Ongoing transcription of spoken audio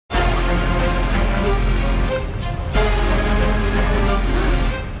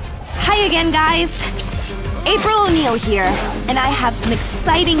again, guys. April O'Neil here, and I have some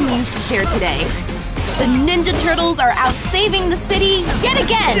exciting news to share today. The Ninja Turtles are out saving the city yet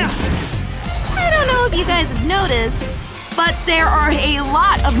again! I don't know if you guys have noticed, but there are a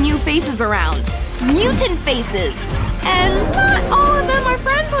lot of new faces around. Mutant faces! And not all of them are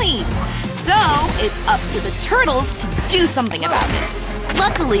friendly! So, it's up to the Turtles to do something about it.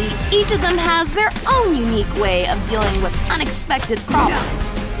 Luckily, each of them has their own unique way of dealing with unexpected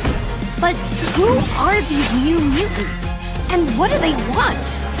problems. But who are these new mutants? And what do they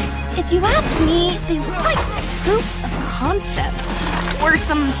want? If you ask me, they look like proofs of concept. Or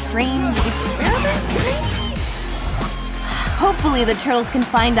some strange experiment, maybe? Hopefully the Turtles can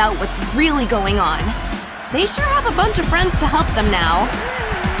find out what's really going on. They sure have a bunch of friends to help them now.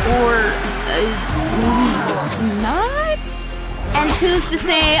 Or, not? And who's to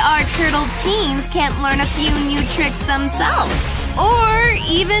say our turtle teens can't learn a few new tricks themselves? Or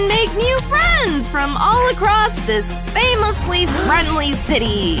even make new friends from all across this famously friendly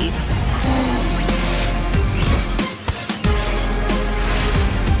city?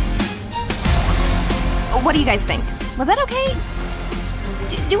 What do you guys think? Was that okay?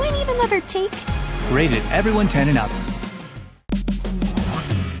 Do I need another take? Rated everyone 10 and up.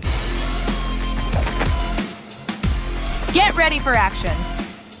 Get ready for action!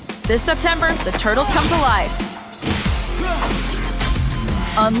 This September, the Turtles come to life.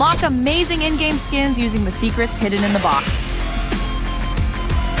 Unlock amazing in-game skins using the secrets hidden in the box.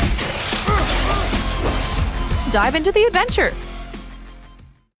 Dive into the adventure.